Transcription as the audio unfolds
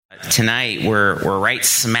tonight we're right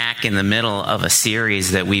smack in the middle of a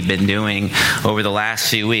series that we've been doing over the last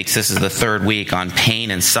few weeks. This is the third week on pain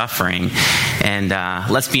and suffering. And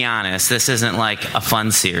let's be honest, this isn't like a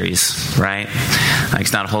fun series, right? Like,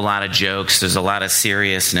 it's not a whole lot of jokes. There's a lot of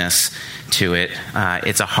seriousness to it.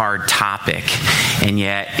 It's a hard topic, and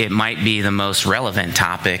yet it might be the most relevant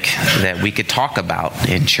topic that we could talk about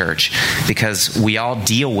in church, because we all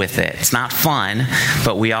deal with it. It's not fun,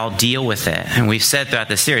 but we all deal with it. And we've said throughout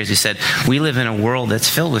the series, we said we live in a world that's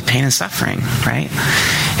filled with pain and suffering, right?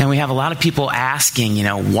 And we have a lot of people asking,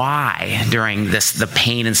 why during the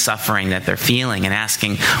pain and suffering that they're feeling, and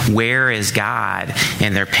asking, where is God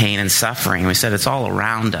in their pain and suffering? We said it's all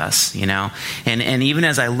around us, And even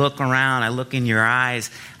as I look around, I look in your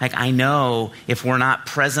eyes, like, I know if we're not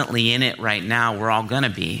presently in it right now, we're all going to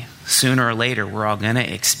be. Sooner or later, we're all going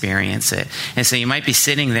to experience it. And so you might be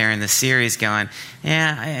sitting there in the series going,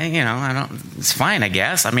 it's fine, I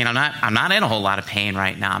guess. I mean, I'm not in a whole lot of pain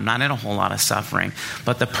right now. I'm not in a whole lot of suffering.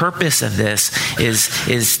 But the purpose of this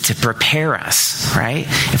is to prepare us, right?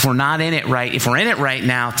 If we're not in it right, if we're in it right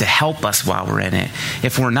now, to help us while we're in it.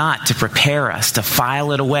 If we're not, to prepare us, to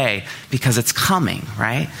file it away, because it's coming,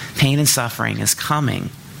 right? Pain and suffering is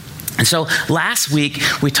coming. And so last week,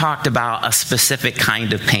 we talked about a specific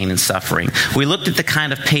kind of pain and suffering. We looked at the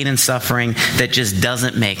kind of pain and suffering that just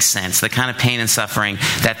doesn't make sense, the kind of pain and suffering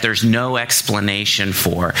that there's no explanation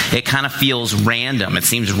for. It kind of feels random. It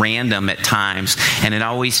seems random at times, and it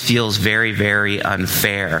always feels very, very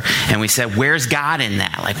unfair. And we said, where's God in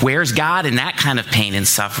that? Like, where's God in that kind of pain and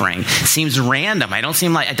suffering? It seems random. I don't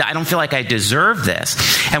feel like I deserve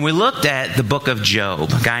this. And we looked at the book of Job,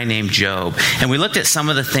 a guy named Job, and we looked at some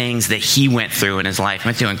of the things that he went through in his life. He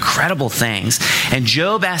went through incredible things. And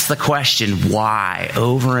Job asked the question, why?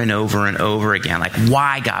 Over and over and over again. Like,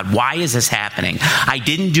 why, God? Why is this happening? I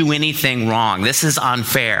didn't do anything wrong. This is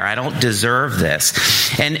unfair. I don't deserve this.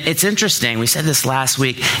 And it's interesting. We said this last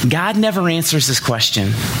week. God never answers this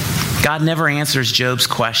question. God never answers Job's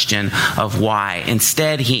question of why.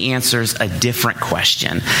 Instead, he answers a different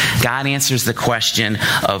question. God answers the question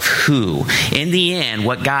of who. In the end,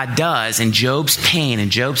 what God does in Job's pain and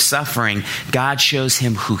Job's suffering, God shows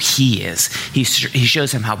him who he is. He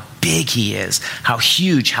shows him how big he is, how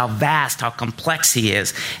huge, how vast, how complex he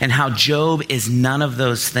is, and how Job is none of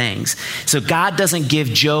those things. So God doesn't give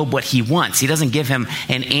Job what he wants. He doesn't give him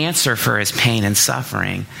an answer for his pain and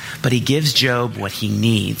suffering, but he gives Job what he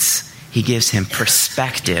needs. He gives him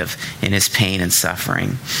perspective in his pain and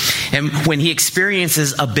suffering. And when he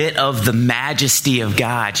experiences a bit of the majesty of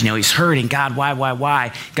God, he's hurting. God,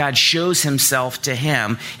 why? God shows himself to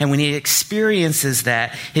him. And when he experiences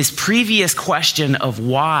that, his previous question of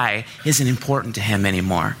why isn't important to him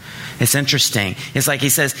anymore. It's interesting. It's like he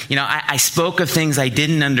says, I spoke of things I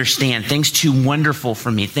didn't understand, things too wonderful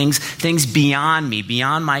for me, things beyond me,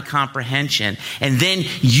 beyond my comprehension. And then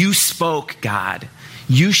you spoke, God.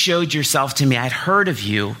 You showed yourself to me. I'd heard of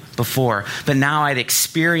you before, but now I'd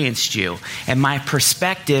experienced you. And my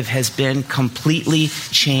perspective has been completely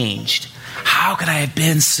changed. How could I have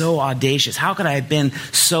been so audacious? How could I have been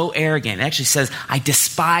so arrogant? It actually says, I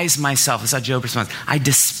despise myself. That's how Job responds. I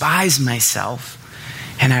despise myself,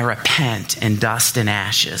 and I repent in dust and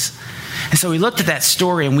ashes. And so we looked at that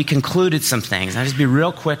story and we concluded some things. I'll just be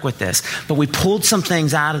real quick with this. But we pulled some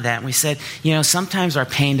things out of that and we said, sometimes our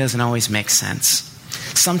pain doesn't always make sense.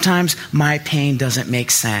 Sometimes my pain doesn't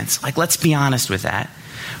make sense. Like, let's be honest with that,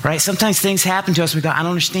 right? Sometimes things happen to us. We go, I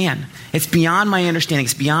don't understand. It's beyond my understanding.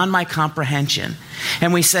 It's beyond my comprehension.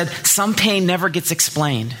 And we said, some pain never gets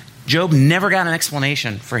explained. Job never got an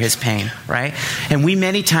explanation for his pain, right? And we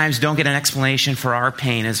many times don't get an explanation for our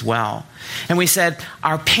pain as well. And we said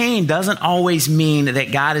our pain doesn't always mean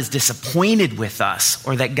that God is disappointed with us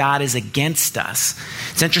or that God is against us.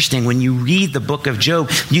 It's interesting, when you read the book of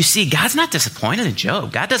Job, you see God's not disappointed in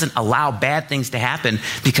Job. God doesn't allow bad things to happen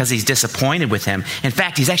because he's disappointed with him. In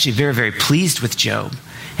fact, he's actually very, very pleased with Job,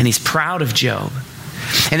 and he's proud of Job.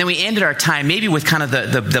 And then we ended our time maybe with kind of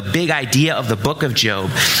the big idea of the book of Job.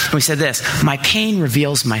 And we said this, my pain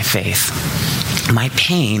reveals my faith. My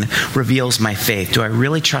pain reveals my faith. Do I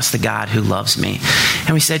really trust the God who loves me?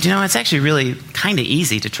 And we said, it's actually really kind of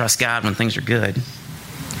easy to trust God when things are good,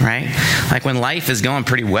 right? Like when life is going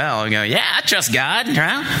pretty well, you go, yeah, I trust God.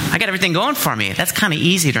 I got everything going for me. That's kind of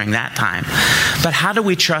easy during that time. But how do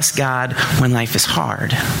we trust God when life is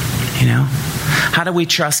hard, How do we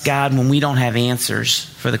trust God when we don't have answers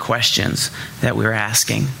for the questions that we're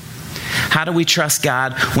asking? How do we trust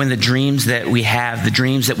God when the dreams that we have, the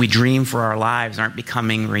dreams that we dream for our lives aren't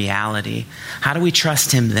becoming reality? How do we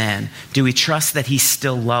trust him then? Do we trust that he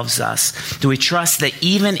still loves us? Do we trust that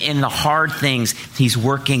even in the hard things, he's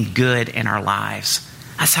working good in our lives?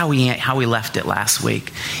 That's how we left it last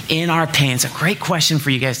week. In our pain, it's a great question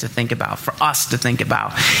for you guys to think about, for us to think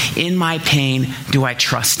about. In my pain, do I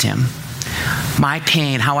trust him? My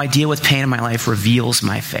pain, how I deal with pain in my life reveals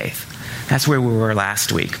my faith. That's where we were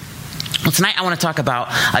last week. Well, tonight I want to talk about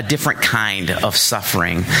a different kind of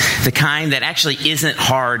suffering, the kind that actually isn't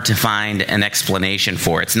hard to find an explanation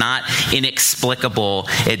for. It's not inexplicable.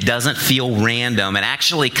 It doesn't feel random. It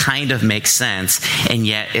actually kind of makes sense, and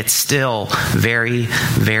yet it's still very,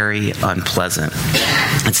 very unpleasant.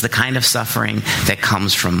 It's the kind of suffering that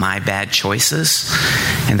comes from my bad choices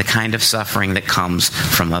and the kind of suffering that comes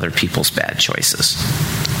from other people's bad choices.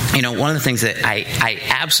 You know, one of the things that I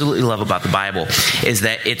absolutely love about the Bible is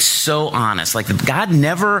that it's so honest. Like, God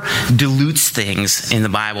never dilutes things in the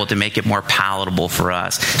Bible to make it more palatable for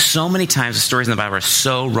us. So many times the stories in the Bible are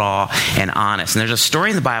so raw and honest. And there's a story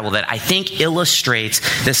in the Bible that I think illustrates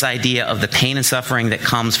this idea of the pain and suffering that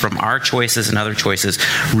comes from our choices and other choices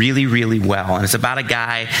really, really well. And it's about a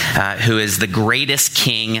guy who is the greatest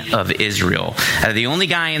king of Israel. The only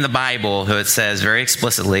guy in the Bible who it says very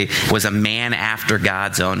explicitly was a man after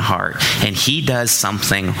God's own heart, and he does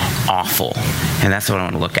something awful, and that's what I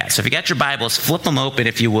want to look at. So if you got your Bibles, flip them open,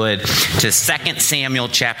 if you would, to 2 Samuel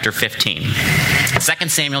chapter 15. 2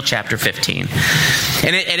 Samuel chapter 15.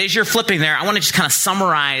 And as you're flipping there, I want to just kind of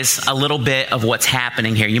summarize a little bit of what's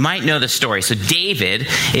happening here. You might know the story. So David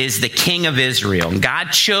is the king of Israel. God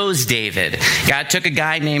chose David. God took a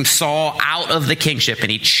guy named Saul out of the kingship, and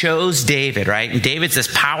he chose David, right? And David's this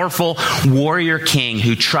powerful warrior king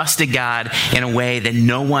who trusted God in a way that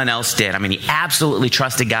no one else did. I mean, he absolutely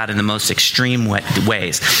trusted God in the most extreme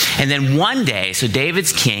ways. And then one day, so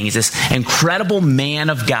David's king, he's this incredible man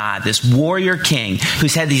of God, this warrior king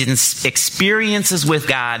who's had these experiences with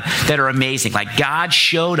God that are amazing. Like, God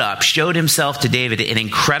showed himself to David in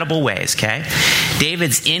incredible ways, okay?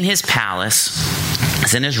 David's in his palace,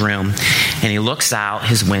 he's in his room, and he looks out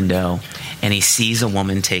his window and he sees a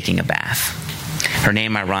woman taking a bath. Her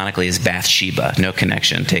name, ironically, is Bathsheba. No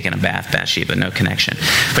connection. Taking a bath, Bathsheba, no connection.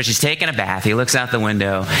 But she's taking a bath. He looks out the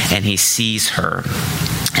window, and he sees her.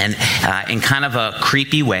 And in kind of a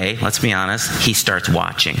creepy way, let's be honest, he starts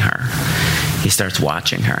watching her. He starts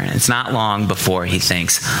watching her. And it's not long before he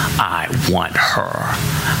thinks, I want her.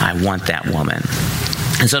 I want that woman.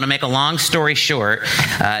 And so to make a long story short,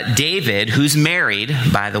 David, who's married,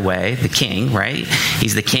 by the way, the king, right?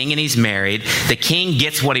 He's the king and he's married. The king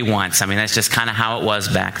gets what he wants. I mean, that's just kind of how it was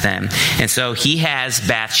back then. And so he has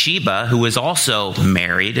Bathsheba, who is also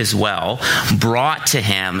married as well, brought to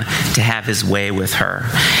him to have his way with her.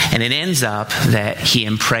 And it ends up that he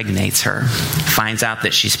impregnates her, finds out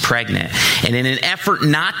that she's pregnant. And in an effort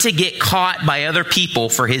not to get caught by other people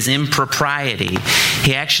for his impropriety,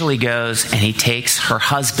 he actually goes and he takes her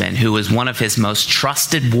husband, who was one of his most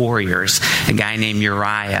trusted warriors, a guy named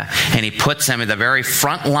Uriah, and he puts him at the very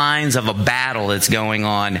front lines of a battle that's going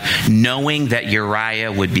on, knowing that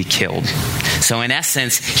Uriah would be killed. So in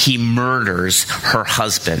essence, he murders her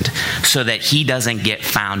husband so that he doesn't get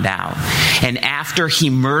found out. And after he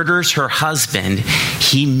murders her husband,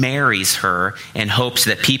 he marries her in hopes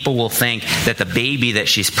that people will think that the baby that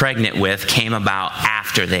she's pregnant with came about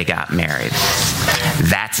after they got married.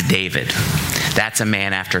 That's David. That's a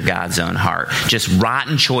man after God's own heart. Just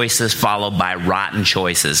rotten choices followed by rotten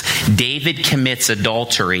choices. David commits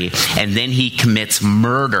adultery, and then he commits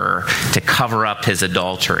murder to cover up his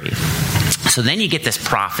adultery. So then you get this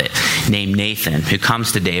prophet named Nathan who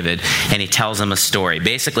comes to David and he tells him a story.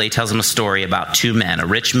 Basically, he tells him a story about two men, a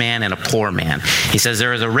rich man and a poor man. He says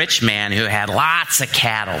there was a rich man who had lots of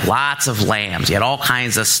cattle, lots of lambs. He had all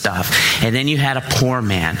kinds of stuff. And then you had a poor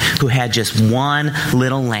man who had just one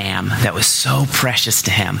little lamb that was so precious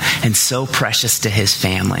to him and so precious to his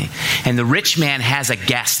family. And the rich man has a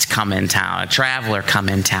guest come in town, a traveler come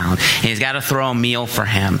in town, and he's got to throw a meal for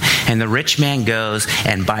him. And the rich man goes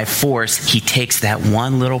and by force, he takes that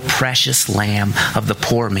one little precious lamb of the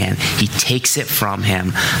poor man. He takes it from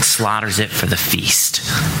him, slaughters it for the feast.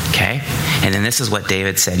 Okay? And then this is what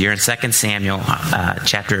David said. You're in 2 Samuel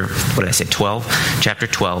chapter 12? Chapter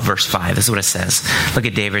 12, verse 5. This is what it says. Look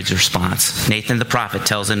at David's response. Nathan the prophet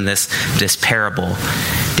tells him this parable.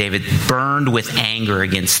 David burned with anger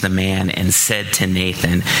against the man and said to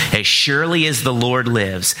Nathan, as surely as the Lord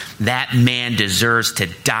lives, that man deserves to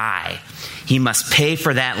die. He must pay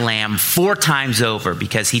for that lamb 4 times over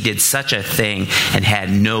because he did such a thing and had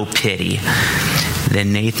no pity.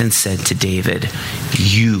 Then Nathan said to David,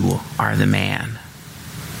 you are the man.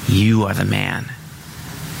 You are the man.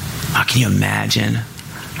 How can you imagine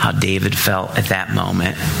how David felt at that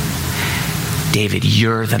moment? David,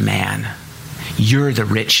 you're the man. You're the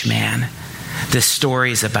rich man. This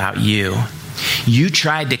story is about you. You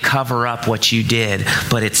tried to cover up what you did,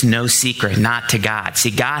 but it's no secret, not to God. See,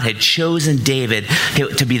 God had chosen David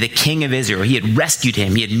to be the king of Israel. He had rescued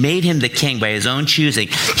him. He had made him the king by his own choosing.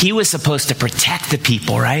 He was supposed to protect the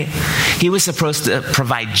people, right? He was supposed to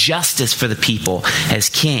provide justice for the people as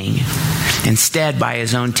king. Instead, by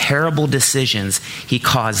his own terrible decisions, he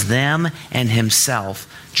caused them and himself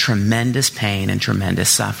tremendous pain and tremendous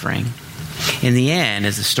suffering. In the end,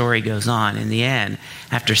 as the story goes on, in the end,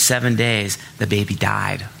 after 7 days, the baby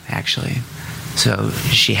died, actually. So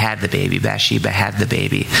she had the baby, Bathsheba had the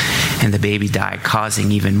baby, and the baby died,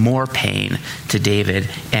 causing even more pain to David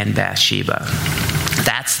and Bathsheba.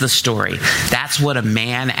 That's the story. That's what a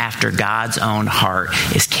man after God's own heart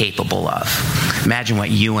is capable of. Imagine what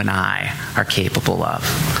you and I are capable of.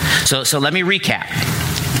 So let me recap.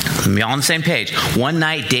 We're all on the same page. One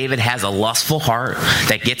night, David has a lustful heart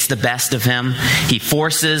that gets the best of him. He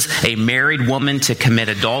forces a married woman to commit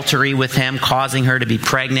adultery with him, causing her to be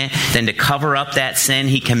pregnant. Then to cover up that sin,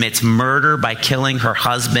 he commits murder by killing her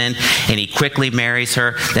husband, and he quickly marries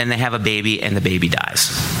her. Then they have a baby, and the baby dies.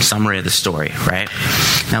 Summary of the story, right?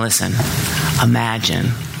 Now listen,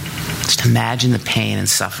 just imagine the pain and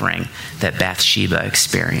suffering that Bathsheba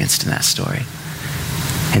experienced in that story,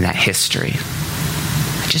 in that history.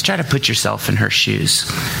 Just try to put yourself in her shoes.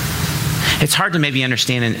 It's hard to maybe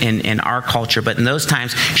understand in our culture, but in those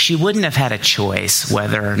times, she wouldn't have had a choice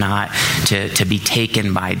whether or not to be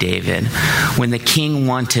taken by David. When the king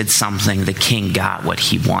wanted something, the king got what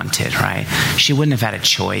he wanted, right? She wouldn't have had a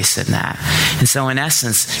choice in that. And so in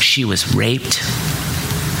essence, she was raped.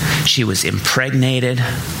 She was impregnated.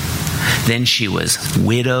 Then she was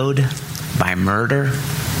widowed by murder.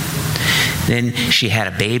 Then she had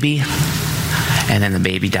a baby. And then the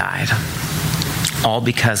baby died. All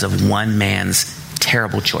because of one man's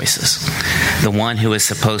terrible choices. The one who is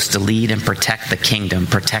supposed to lead and protect the kingdom,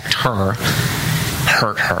 protect her,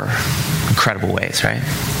 hurt her. Incredible ways, right?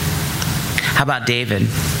 How about David?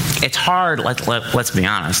 It's hard, let's be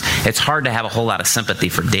honest, it's hard to have a whole lot of sympathy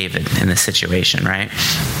for David in this situation, right?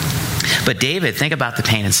 But David, think about the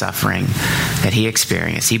pain and suffering that he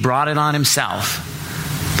experienced. He brought it on himself.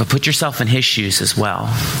 But put yourself in his shoes as well.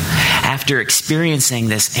 After experiencing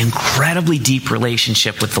this incredibly deep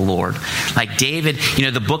relationship with the Lord, like David,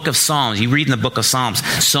 the book of Psalms, you read in the book of Psalms,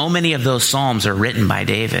 so many of those Psalms are written by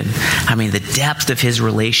David. I mean, the depth of his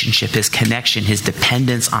relationship, his connection, his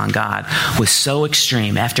dependence on God was so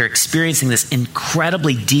extreme. After experiencing this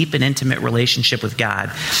incredibly deep and intimate relationship with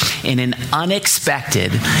God, in an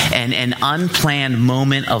unexpected and an unplanned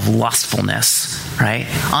moment of lustfulness, right?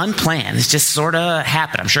 Unplanned. It's just sort of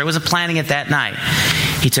happened. I'm sure he wasn't planning it that night.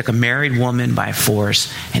 He took a married woman by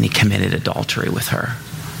force and he committed adultery with her.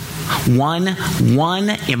 One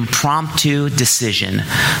impromptu decision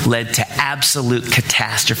led to absolute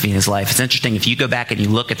catastrophe in his life. It's interesting, if you go back and you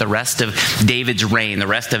look at the rest of David's reign, the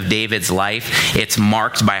rest of David's life, it's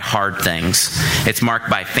marked by hard things. It's marked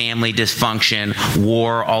by family dysfunction,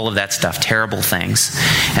 war, all of that stuff, terrible things.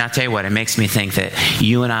 And I'll tell you what, it makes me think that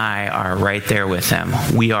you and I are right there with him.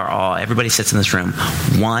 We are all, everybody sits in this room,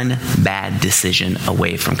 one bad decision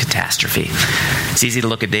away from catastrophe. It's easy to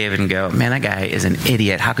look at David and go, man, that guy is an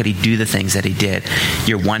idiot. How could he do the things that he did?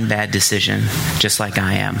 You're one bad decision, just like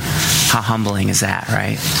I am. How humbling is that,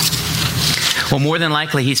 right? Well, more than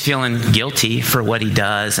likely, he's feeling guilty for what he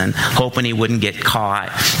does and hoping he wouldn't get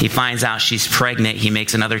caught. He finds out she's pregnant. He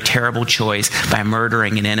makes another terrible choice by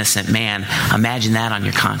murdering an innocent man. Imagine that on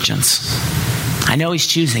your conscience. I know he's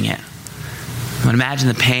choosing it. But imagine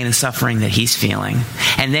the pain and suffering that he's feeling.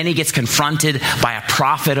 And then he gets confronted by a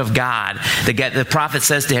prophet of God. The prophet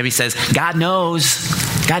says to him, he says, God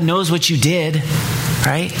knows what you did,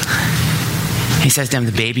 right? He says to him,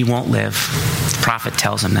 the baby won't live. The prophet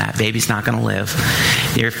tells him that. Baby's not going to live.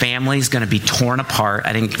 Your family's going to be torn apart.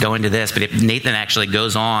 I didn't go into this, but Nathan actually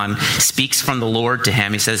goes on, speaks from the Lord to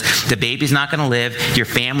him. He says, the baby's not going to live. Your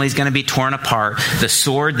family's going to be torn apart. The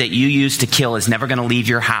sword that you used to kill is never going to leave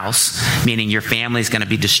your house, meaning your family's going to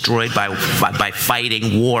be destroyed by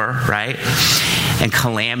fighting war, right? And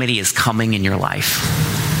calamity is coming in your life.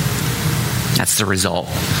 That's the result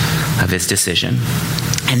of his decision.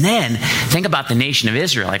 And then think about the nation of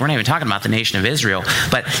Israel. Like, we're not even talking about the nation of Israel,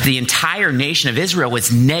 but the entire nation of Israel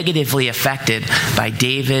was negatively affected by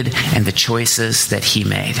David and the choices that he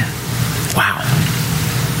made. Wow.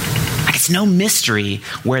 Like, it's no mystery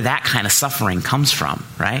where that kind of suffering comes from,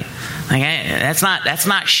 right? Like, that's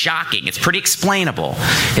not shocking. It's pretty explainable.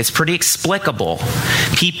 It's pretty explicable.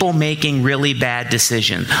 People making really bad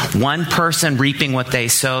decisions. One person reaping what they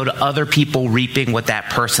sowed, other people reaping what that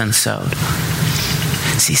person sowed.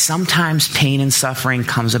 See, sometimes pain and suffering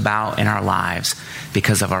comes about in our lives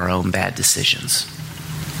because of our own bad decisions.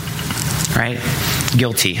 Right?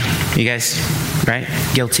 Guilty. You guys, right?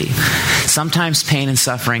 Guilty. Sometimes pain and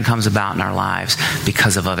suffering comes about in our lives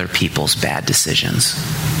because of other people's bad decisions.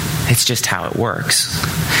 It's just how it works.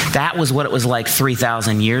 That was what it was like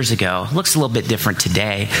 3,000 years ago. It looks a little bit different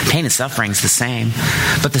today. Pain and suffering is the same,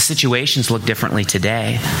 but the situations look differently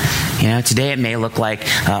today. You know, today it may look like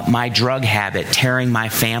my drug habit tearing my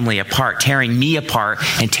family apart, tearing me apart,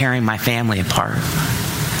 and tearing my family apart.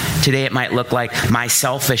 Today it might look like my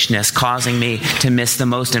selfishness causing me to miss the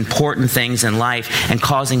most important things in life and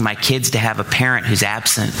causing my kids to have a parent who's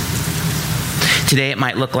absent. Today it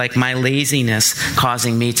might look like my laziness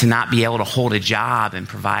causing me to not be able to hold a job and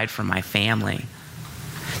provide for my family.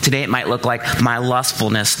 Today it might look like my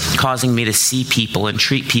lustfulness causing me to see people and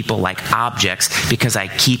treat people like objects because I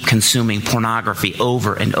keep consuming pornography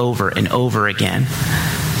over and over and over again.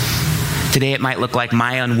 Today it might look like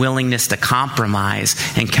my unwillingness to compromise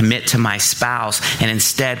and commit to my spouse and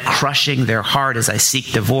instead crushing their heart as I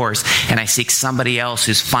seek divorce and I seek somebody else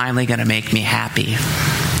who's finally going to make me happy.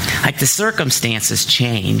 Like, the circumstances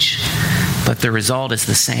change, but the result is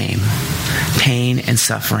the same: pain and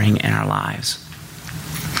suffering in our lives.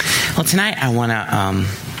 Well, tonight I want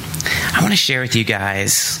to share with you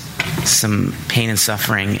guys some pain and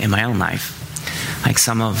suffering in my own life, like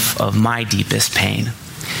some of my deepest pain.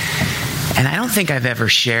 And I don't think I've ever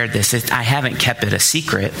shared this. I haven't kept it a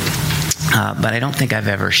secret, but I don't think I've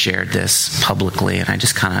ever shared this publicly. And I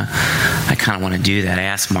kind of want to do that. I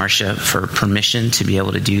asked Marcia for permission to be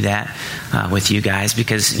able to do that with you guys,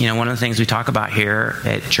 because, you know, one of the things we talk about here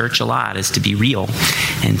at church a lot is to be real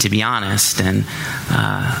and to be honest. And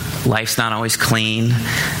life's not always clean.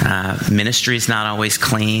 Ministry is not always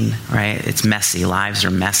clean, right? It's messy. Lives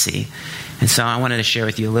are messy. And so I wanted to share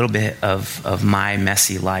with you a little bit of my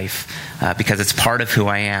messy life because it's part of who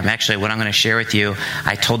I am. Actually, what I'm going to share with you,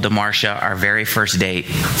 I told Marcia our very first date.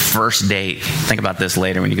 Think about this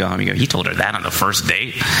later when you go home. You go, he told her that on the first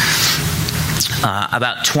date?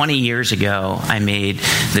 About 20 years ago, I made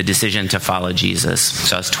the decision to follow Jesus.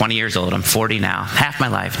 So I was 20 years old. I'm 40 now. Half my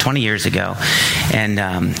life, 20 years ago. And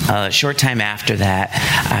a short time after that,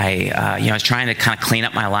 I was trying to kind of clean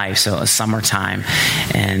up my life. So it was summertime.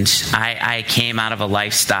 And I came out of a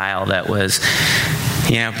lifestyle that was,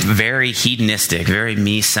 very hedonistic, very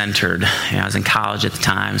me-centered. I was in college at the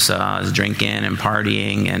time, so I was drinking and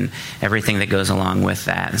partying and everything that goes along with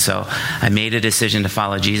that. And so I made a decision to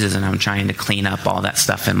follow Jesus, and I'm trying to clean up all that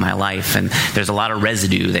stuff in my life. And there's a lot of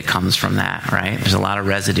residue that comes from that, right? There's a lot of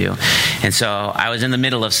residue. And so I was in the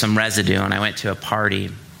middle of some residue, and I went to a party.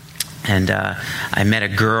 And I met a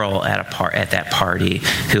girl at that party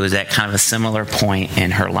who was at kind of a similar point in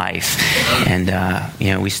her life. And,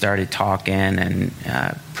 we started talking, and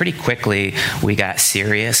pretty quickly we got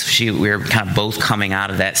serious. We were kind of both coming out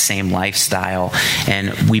of that same lifestyle.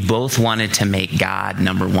 And we both wanted to make God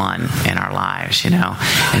number one in our lives,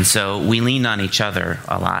 And so we leaned on each other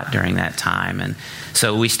a lot during that time. And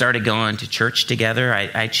so we started going to church together.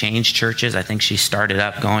 I changed churches. I think she started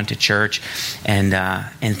up going to church, and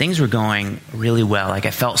things were going really well. Like,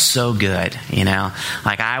 I felt so good,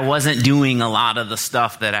 Like, I wasn't doing a lot of the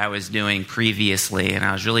stuff that I was doing previously, and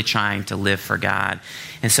I was really trying to live for God.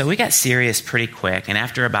 And so we got serious pretty quick. And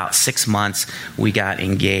after about 6 months, we got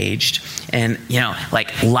engaged. And,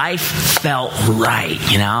 life felt right,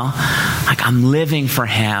 Like, I'm living for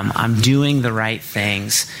Him. I'm doing the right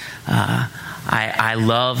things. I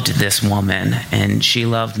loved this woman, and she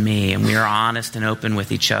loved me, and we were honest and open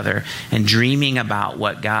with each other and dreaming about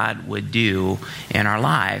what God would do in our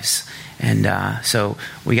lives. And so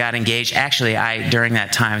we got engaged. Actually, during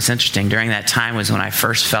that time, it's interesting, during that time was when I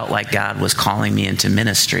first felt like God was calling me into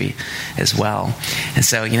ministry as well. And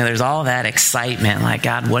so, there's all that excitement, like,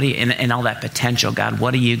 God, what do you, and all that potential, God,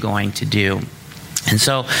 what are you going to do? And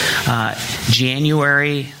so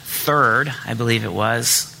January 3rd, I believe it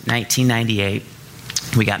was, 1998,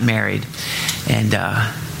 we got married. And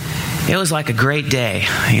it was like a great day,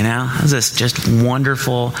 It was this just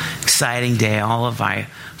wonderful, exciting day. All of my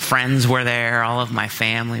friends were there. All of my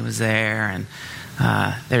family was there. And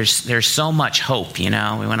there's so much hope, We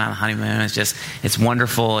went on a honeymoon. It's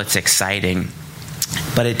wonderful. It's exciting.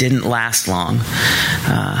 But it didn't last long.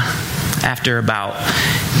 After about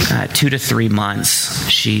 2 to 3 months,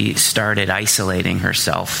 she started isolating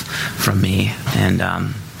herself from me and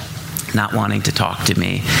not wanting to talk to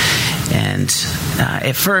me. And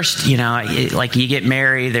at first, like you get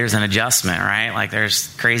married, there's an adjustment, right? Like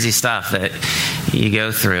there's crazy stuff that you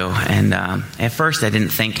go through. And at first, I didn't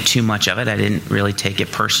think too much of it. I didn't really take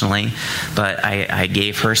it personally, but I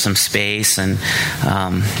gave her some space and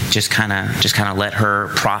just kind of let her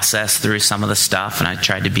process through some of the stuff. And I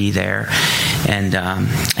tried to be there. And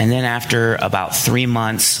then after about 3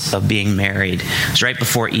 months of being married, it was right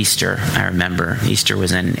before Easter. I remember Easter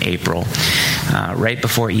was in April. Right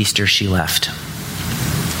before Easter, she left.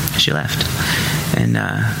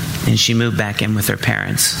 And she moved back in with her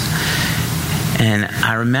parents. And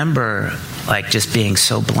I remember just being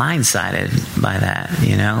so blindsided by that,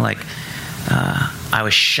 I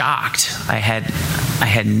was shocked. I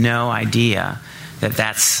had no idea that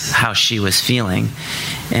that's how she was feeling.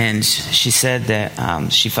 And she said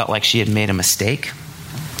that she felt like she had made a mistake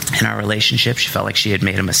in our relationship. She felt like she had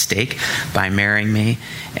made a mistake by marrying me,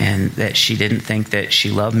 and that she didn't think that she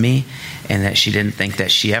loved me, and that she didn't think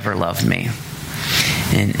that she ever loved me.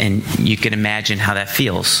 And you can imagine how that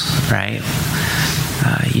feels, right?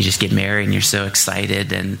 You just get married and you're so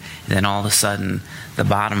excited, and then all of a sudden the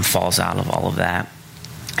bottom falls out of all of that.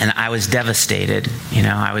 And I was devastated.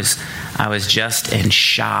 I was just in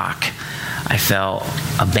shock. I felt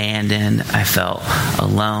abandoned. I felt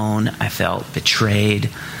alone. I felt betrayed.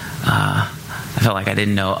 I felt like I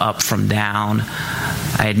didn't know up from down.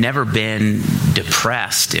 I had never been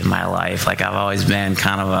depressed in my life. I've always been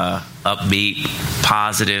kind of a upbeat,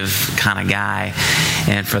 positive kind of guy.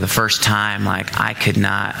 And for the first time,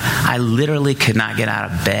 I literally could not get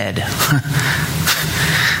out of bed.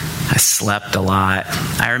 I slept a lot.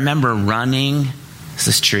 I remember running. This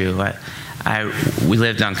is true. We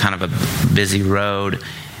lived on kind of a busy road,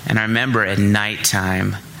 and I remember at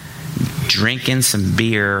nighttime drinking some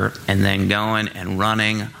beer and then going and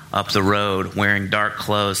running up the road wearing dark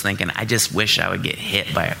clothes, thinking, I just wish I would get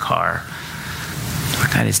hit by a car.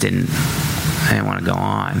 I didn't want to go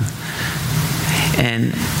on.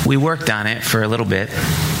 And we worked on it for a little bit,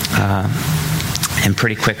 and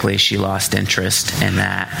pretty quickly she lost interest in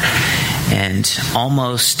that. And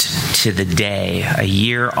almost to the day, a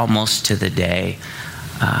year almost to the day,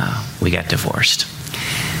 we got divorced.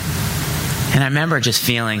 And I remember just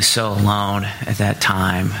feeling so alone at that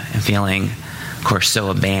time, and feeling, of course, so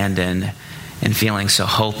abandoned, and feeling so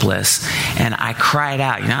hopeless. And I cried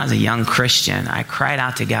out, I was a young Christian, I cried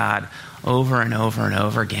out to God over and over and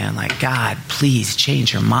over again, God, please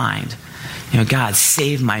change your mind. God,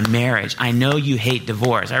 save my marriage. I know you hate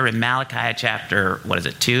divorce. I read Malachi chapter,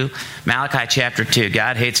 2? Malachi chapter 2,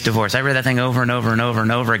 God hates divorce. I read that thing over and over and over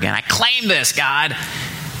and over again. I claim this, God.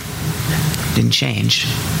 Didn't change.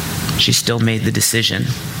 She still made the decision.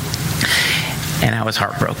 And I was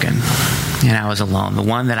heartbroken. And I was alone. The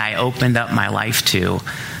one that I opened up my life to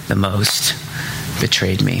the most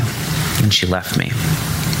betrayed me. And she left me.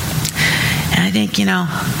 And I think,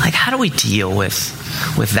 how do we deal with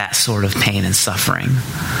that sort of pain and suffering?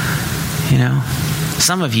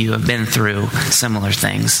 Some of you have been through similar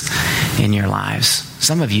things in your lives.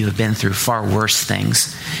 Some of you have been through far worse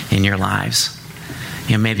things in your lives.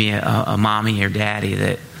 Maybe a mommy or daddy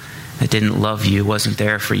that didn't love you, wasn't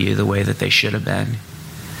there for you the way that they should have been.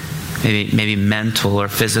 Maybe mental or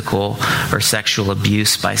physical or sexual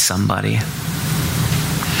abuse by somebody.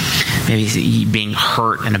 Maybe being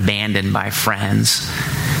hurt and abandoned by friends,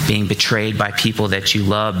 being betrayed by people that you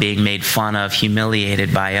love, being made fun of,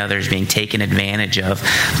 humiliated by others, being taken advantage of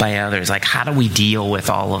by others. How do we deal with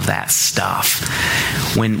all of that stuff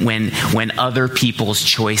when other people's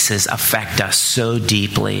choices affect us so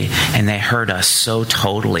deeply and they hurt us so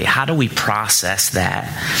totally? How do we process that?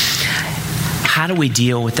 How do we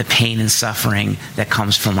deal with the pain and suffering that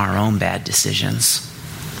comes from our own bad decisions?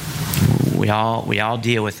 We all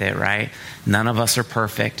deal with it, right? None of us are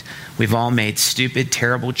perfect. We've all made stupid,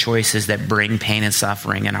 terrible choices that bring pain and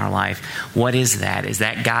suffering in our life. What is that? Is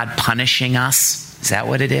that God punishing us? Is that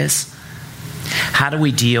what it is? How do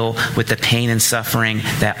we deal with the pain and suffering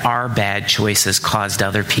that our bad choices caused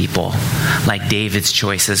other people, like David's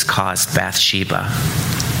choices caused Bathsheba?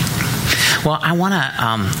 Well, I want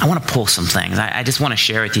to pull some things. I just want to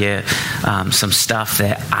share with you some stuff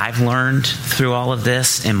that I've learned through all of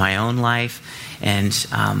this in my own life, and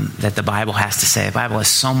that the Bible has to say. The Bible has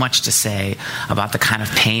so much to say about the kind of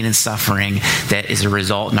pain and suffering that is a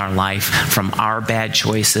result in our life from our bad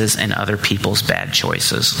choices and other people's bad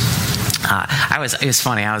choices. It was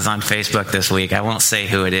funny. I was on Facebook this week. I won't say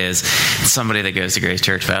who it is. It's somebody that goes to Grace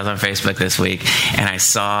Church, but I was on Facebook this week, and I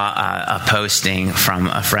saw a posting from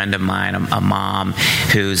a friend of mine, a mom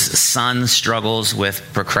whose son struggles with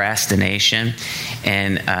procrastination,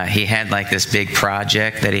 and he had like this big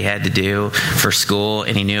project that he had to do for school,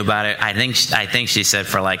 and he knew about it. I think she said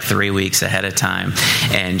for like 3 weeks ahead of time,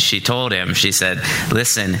 and she told him, she said,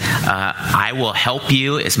 "Listen, I will help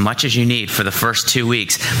you as much as you need for the first 2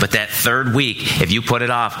 weeks, but that third week, if you put it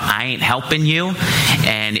off, I ain't helping you,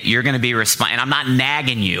 and you're going to be and I'm not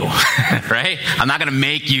nagging you, right? I'm not going to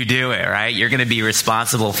make you do it, right? You're going to be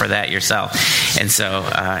responsible for that yourself." And so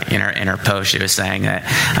in her post, she was saying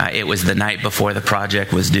that it was the night before the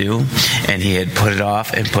project was due, and he had put it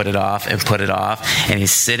off and put it off and put it off, and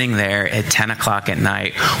he's sitting there at 10 o'clock at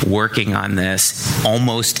night working on this,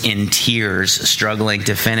 almost in tears, struggling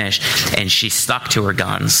to finish, and she stuck to her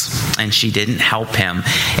guns, and she didn't help him,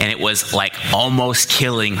 and it was like almost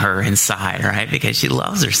killing her inside, right? Because she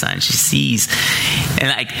loves her son. She sees, and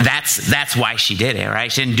like that's why she did it,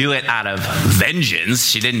 right? She didn't do it out of vengeance.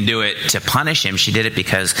 She didn't do it to punish him. She did it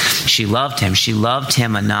because she loved him. She loved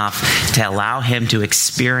him enough to allow him to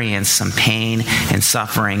experience some pain and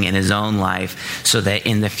suffering in his own life so that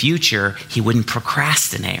in the future he wouldn't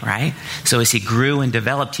procrastinate, right? So as he grew and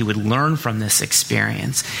developed, he would learn from this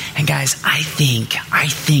experience. And guys, I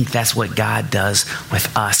think that's what God does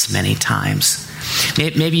with us many times.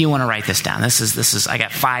 Maybe you want to write this down. This is. I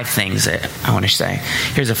got 5 things that I want to say.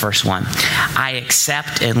 Here's the first one. I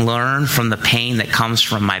accept and learn from the pain that comes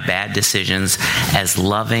from my bad decisions as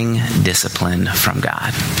loving discipline from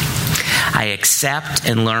God. I accept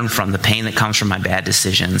and learn from the pain that comes from my bad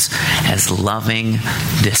decisions as loving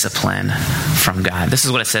discipline from God. This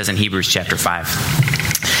is what it says in Hebrews chapter 5.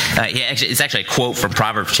 It's actually a quote from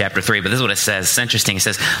Proverbs chapter 3, but this is what it says. It's interesting. It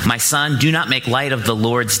says, "My son, do not make light of the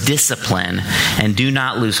Lord's discipline, and do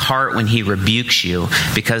not lose heart when he rebukes you,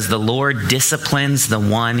 because the Lord disciplines the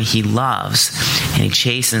one he loves, and he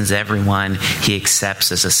chastens everyone he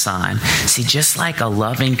accepts as a son." See, just like a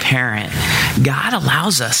loving parent, God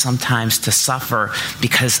allows us sometimes to suffer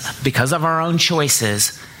because of our own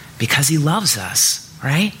choices, because he loves us,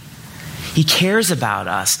 right? He cares about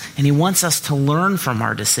us, and he wants us to learn from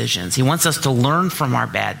our decisions. He wants us to learn from our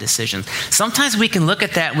bad decisions. Sometimes we can look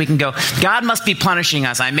at that and we can go, God must be punishing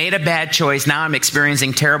us. I made a bad choice. Now I'm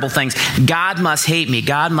experiencing terrible things. God must hate me.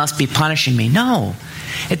 God must be punishing me. No,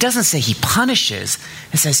 it doesn't say he punishes.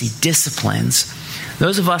 It says he disciplines.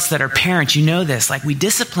 Those of us that are parents, you know this. Like, we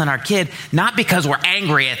discipline our kid not because we're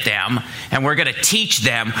angry at them and we're going to teach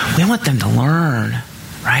them. We want them to learn,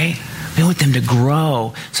 right? We want them to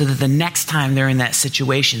grow so that the next time they're in that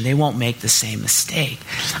situation, they won't make the same mistake.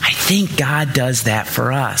 I think God does that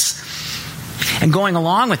for us. And going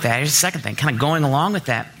along with that, here's the second thing, kind of going along with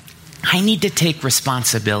that, I need to take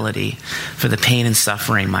responsibility for the pain and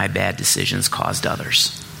suffering my bad decisions caused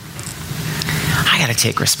others. I got to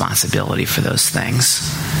take responsibility for those things.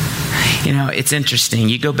 You know, it's interesting.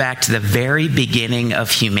 You go back to the very beginning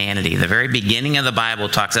of humanity. The very beginning of the Bible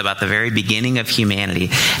talks about the very beginning of humanity,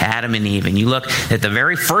 Adam and Eve. And you look at the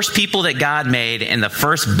very first people that God made and the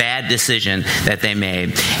first bad decision that they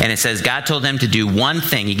made. And it says God told them to do one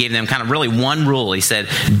thing. He gave them kind of really one rule. He said,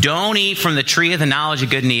 don't eat from the tree of the knowledge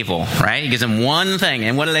of good and evil, right? He gives them one thing.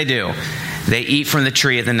 And what do? They eat from the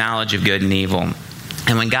tree of the knowledge of good and evil.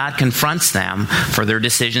 And when God confronts them for their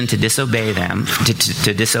decision to disobey them,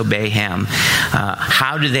 to disobey him,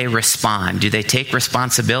 how do they respond? Do they take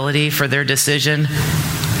responsibility for their decision?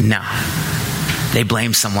 No. They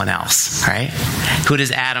blame someone else, right? Who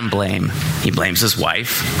does Adam blame? He blames his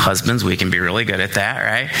wife. Husbands, we can be really good at that,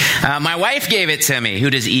 right? My wife gave it to me. Who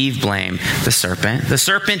does Eve blame? The serpent. The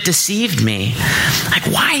serpent deceived me. Like,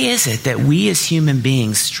 why is it that we as human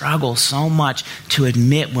beings struggle so much to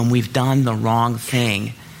admit when we've done the wrong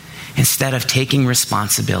thing instead of taking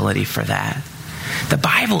responsibility for that? The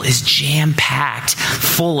Bible is jam-packed,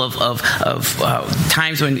 full of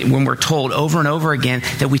times when we're told over and over again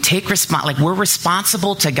that we take we're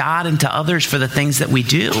responsible to God and to others for the things that we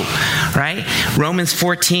do, right? Romans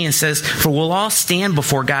 14 says, "For we'll all stand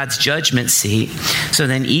before God's judgment seat, so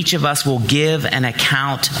then each of us will give an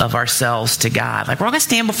account of ourselves to God." Like, we're all going to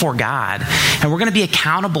stand before God, and we're going to be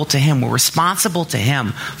accountable to him. We're responsible to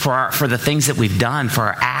him for the things that we've done, for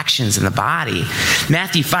our actions in the body.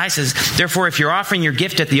 Matthew 5 says, "Therefore, if you're offering your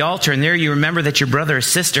gift at the altar and there you remember that your brother or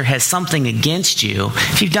sister has something against you,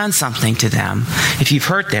 if you've done something to them, if you've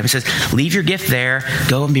hurt them," it says, "leave your gift there,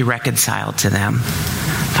 go and be reconciled to them."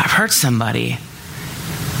 If I've hurt somebody,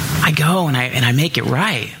 I go and I make it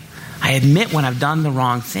right. I admit when I've done the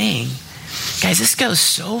wrong thing. Guys, this goes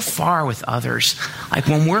so far with others. Like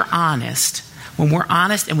when we're honest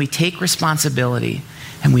and we take responsibility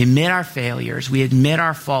and we admit our failures, we admit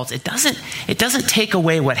our faults, it doesn't take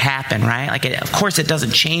away what happened, right? Like, of course, it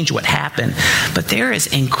doesn't change what happened, but there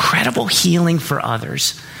is incredible healing for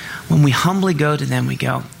others when we humbly go to them. We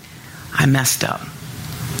go, I messed up.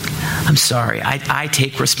 I'm sorry. I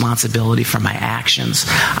take responsibility for my actions.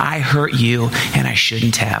 I hurt you and I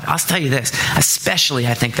shouldn't have. I'll tell you this, especially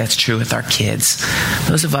I think that's true with our kids.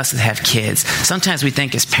 Those of us that have kids, sometimes we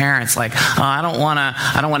think as parents like, oh, I don't want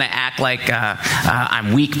to act like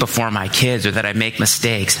I'm weak before my kids or that I make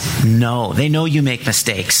mistakes. No, they know you make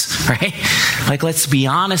mistakes, right? Like, let's be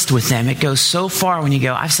honest with them. It goes so far when you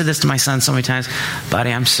go, I've said this to my son so many times,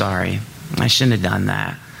 buddy, I'm sorry. I shouldn't have done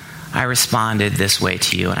that. I responded this way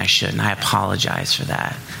to you and I shouldn't. I apologize for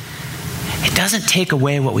that. It doesn't take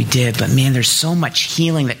away what we did, but man, there's so much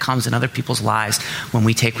healing that comes in other people's lives when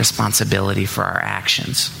we take responsibility for our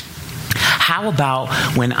actions. How about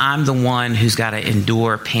when I'm the one who's got to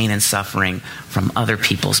endure pain and suffering from other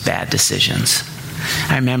people's bad decisions?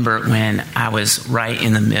 I remember when I was right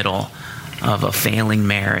in the middle of a failing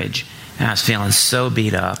marriage and I was feeling so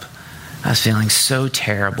beat up. I was feeling so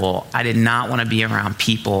terrible. I did not want to be around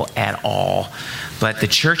people at all. But the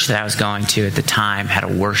church that I was going to at the time had a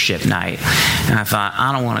worship night. And I thought,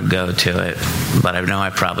 I don't want to go to it, but I know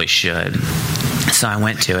I probably should. So I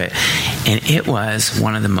went to it. And it was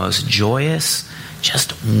one of the most joyous,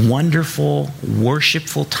 just wonderful,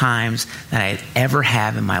 worshipful times that I had ever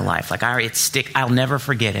had in my life. Like, I'll never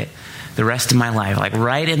forget it the rest of my life. Like,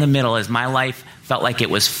 right in the middle, as my life felt like it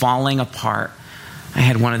was falling apart, I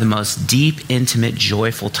had one of the most deep, intimate,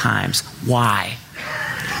 joyful times. Why?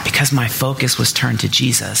 Because my focus was turned to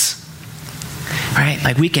Jesus. Right?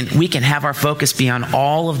 Like we can have our focus be on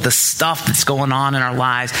all of the stuff that's going on in our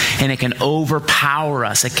lives, and it can overpower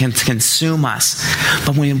us. It can consume us.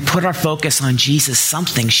 But when we put our focus on Jesus,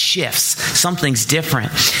 something shifts. Something's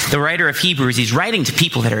different. The writer of Hebrews, he's writing to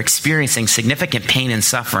people that are experiencing significant pain and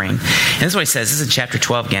suffering. And this is what he says. This is in chapter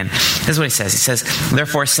 12 again. This is what he says. He says,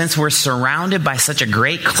 therefore, since we're surrounded by such a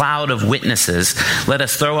great cloud of witnesses, let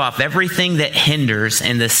us throw off everything that hinders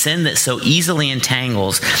and the sin that so easily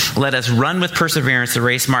entangles. Let us run with perseverance the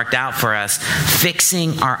race marked out for us,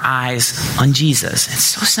 fixing our eyes on Jesus. It's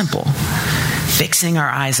so simple. Fixing our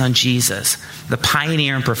eyes on Jesus, the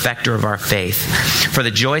pioneer and perfecter of our faith. For the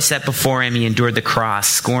joy set before him, he endured the cross,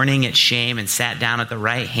 scorning its shame, and sat down at the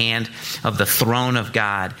right hand of the throne of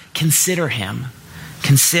God. Consider him.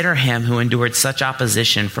 Consider him who endured such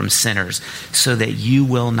opposition from sinners, so that you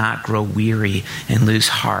will not grow weary and lose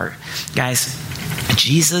heart. Guys,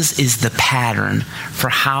 Jesus is the pattern for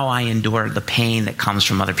how I endure the pain that comes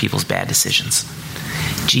from other people's bad decisions.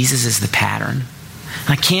 Jesus is the pattern.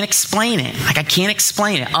 I can't explain it. I can't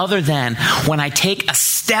explain it other than when I take a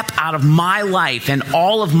step out of my life and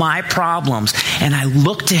all of my problems and I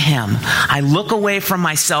look to him. I look away from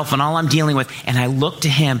myself and all I'm dealing with, and I look to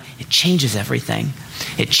him. It changes everything.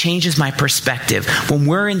 It changes my perspective. When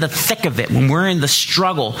we're in the thick of it, when we're in the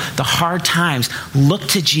struggle, the hard times, look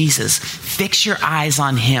to Jesus. Fix your eyes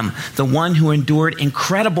on him, the one who endured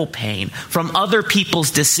incredible pain from other people's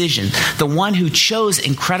decisions, the one who chose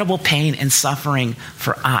incredible pain and suffering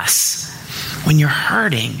for us. When you're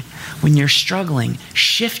hurting, when you're struggling,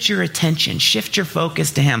 shift your attention, shift your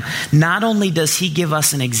focus to him. Not only does he give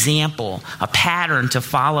us an example, a pattern to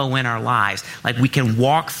follow in our lives, like we can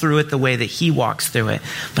walk through it the way that he walks through it,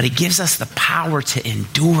 but he gives us the power to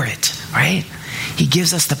endure it, right? He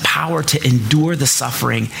gives us the power to endure the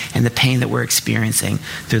suffering and the pain that we're experiencing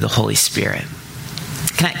through the Holy Spirit.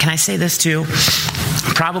 Can I say this too?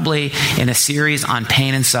 Probably in a series on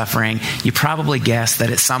pain and suffering, you probably guessed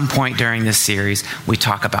that at some point during this series, we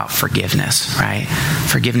talk about forgiveness, right?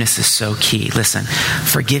 Forgiveness is so key. Listen,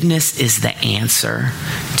 forgiveness is the answer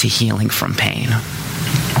to healing from pain.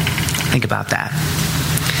 Think about that.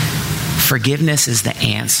 Forgiveness is the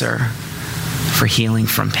answer for healing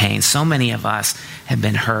from pain. So many of us have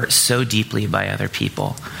been hurt so deeply by other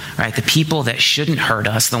people, right? The people that shouldn't hurt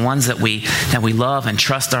us, the ones that we love and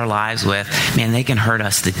trust our lives with, man, they can hurt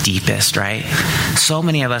us the deepest, right? So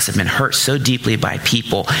many of us have been hurt so deeply by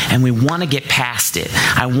people, and we want to get past it.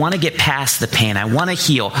 I want to get past the pain. I want to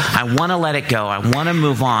heal. I want to let it go. I want to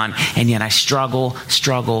move on, and yet I struggle with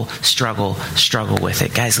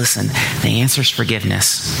it. Guys, listen, the answer is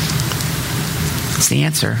forgiveness. It's the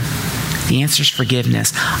answer. The answer is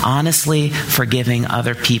forgiveness. Honestly forgiving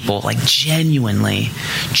other people, like genuinely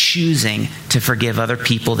choosing to forgive other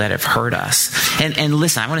people that have hurt us. And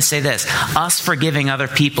listen, I want to say this. Us forgiving other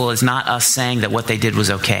people is not us saying that what they did was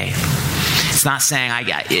okay. It's not saying,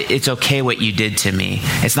 it's okay what you did to me.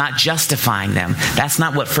 It's not justifying them. That's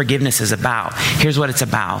not what forgiveness is about. Here's what it's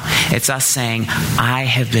about. It's us saying, I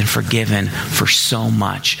have been forgiven for so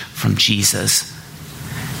much from Jesus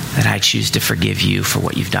that I choose to forgive you for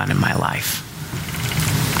what you've done in my life.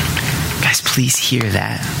 Guys, please hear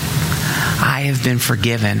that. I have been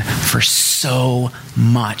forgiven for so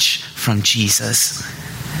much from Jesus.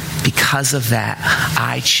 Because of that,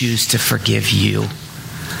 I choose to forgive you.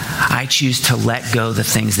 I choose to let go the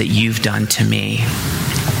things that you've done to me.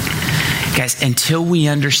 Guys, until we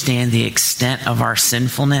understand the extent of our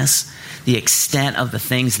sinfulness, the extent of the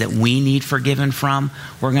things that we need forgiven from,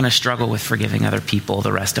 we're going to struggle with forgiving other people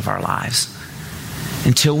the rest of our lives.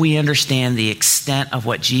 Until we understand the extent of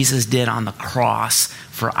what Jesus did on the cross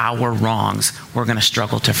for our wrongs, we're going to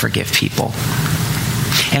struggle to forgive people.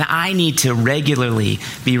 And I need to regularly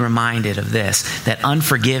be reminded of this, that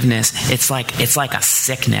unforgiveness, it's like a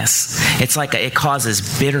sickness. It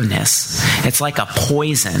causes bitterness. It's like a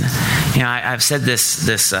poison. You know, I've said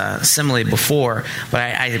this simile before, but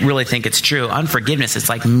I really think it's true. Unforgiveness, it's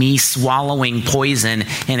like me swallowing poison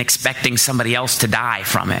and expecting somebody else to die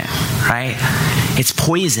from it, right? It's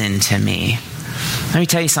poison to me. Let me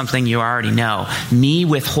tell you something you already know. Me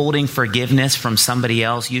withholding forgiveness from somebody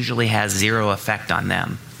else usually has zero effect on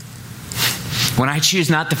them. When I choose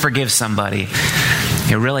not to forgive somebody,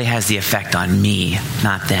 it really has the effect on me,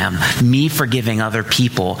 not them. Me forgiving other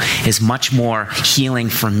people is much more healing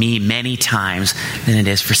for me many times than it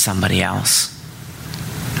is for somebody else.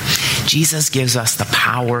 Jesus gives us the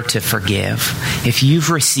power to forgive. If you've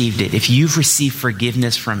received it, if you've received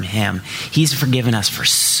forgiveness from him, he's forgiven us for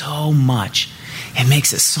so much. It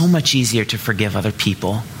makes it so much easier to forgive other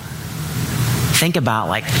people. Think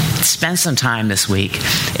about, spend some time this week.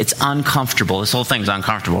 It's uncomfortable. This whole thing's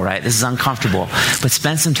uncomfortable, right? This is uncomfortable. But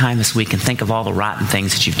spend some time this week and think of all the rotten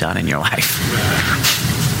things that you've done in your life.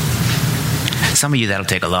 Some of you, that'll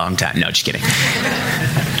take a long time. No, just kidding.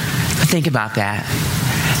 But think about that.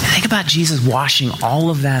 Think about Jesus washing all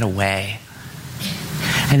of that away.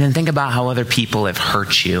 And then think about how other people have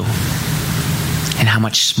hurt you and how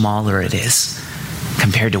much smaller it is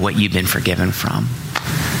compared to what you've been forgiven from.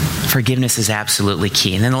 Forgiveness is absolutely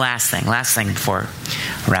key. And then the last thing before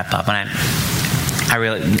I wrap up, and I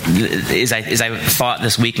really, as I thought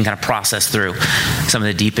this week and kind of processed through some of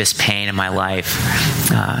the deepest pain in my life,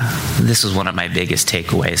 this was one of my biggest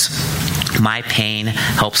takeaways. My pain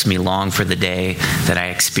helps me long for the day that I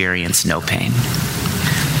experience no pain.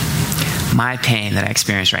 My pain that I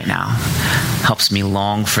experience right now helps me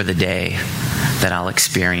long for the day that I'll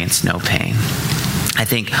experience no pain. I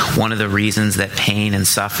think one of the reasons that pain and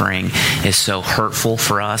suffering is so hurtful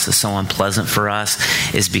for us, is so unpleasant for us,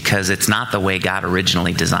 is because it's not the way God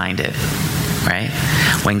originally designed it, right?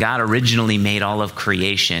 When God originally made all of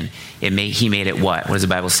creation, he made it what? What does the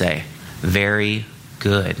Bible say? Very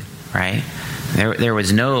good, right? There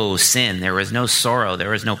was no sin, there was no sorrow, there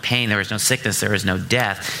was no pain, there was no sickness, there was no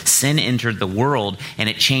death. Sin entered the world and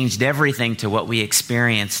it changed everything to what we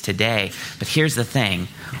experience today. But here's the thing.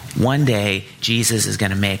 One day, Jesus is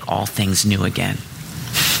going to make all things new again.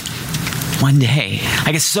 One day.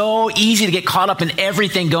 It's so easy to get caught up in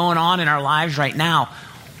everything going on in our lives right now.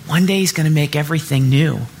 One day he's going to make everything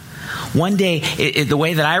new. One day, the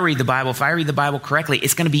way that I read the Bible, if I read the Bible correctly,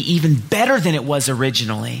 it's going to be even better than it was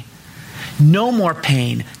originally. No more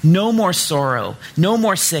pain, no more sorrow, no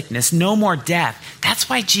more sickness, no more death. That's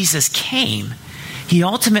why Jesus came. He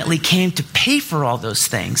ultimately came to pay for all those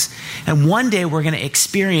things. And one day we're going to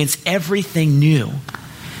experience everything new.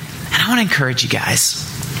 And I want to encourage you guys,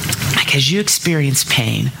 as you experience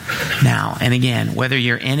pain now and again, whether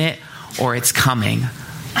you're in it or it's coming,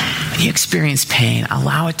 when you experience pain,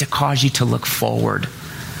 allow it to cause you to look forward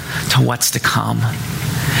to what's to come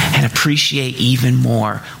and appreciate even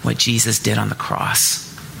more what Jesus did on the cross.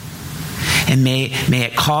 And may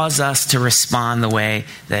it cause us to respond the way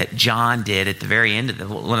that John did at the very end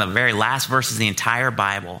of one of the very last verses of the entire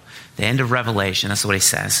Bible, the end of Revelation. That's what he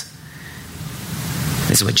says.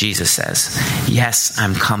 This is what Jesus says. Yes,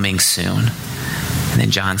 I'm coming soon. And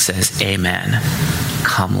then John says, Amen.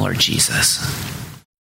 Come, Lord Jesus.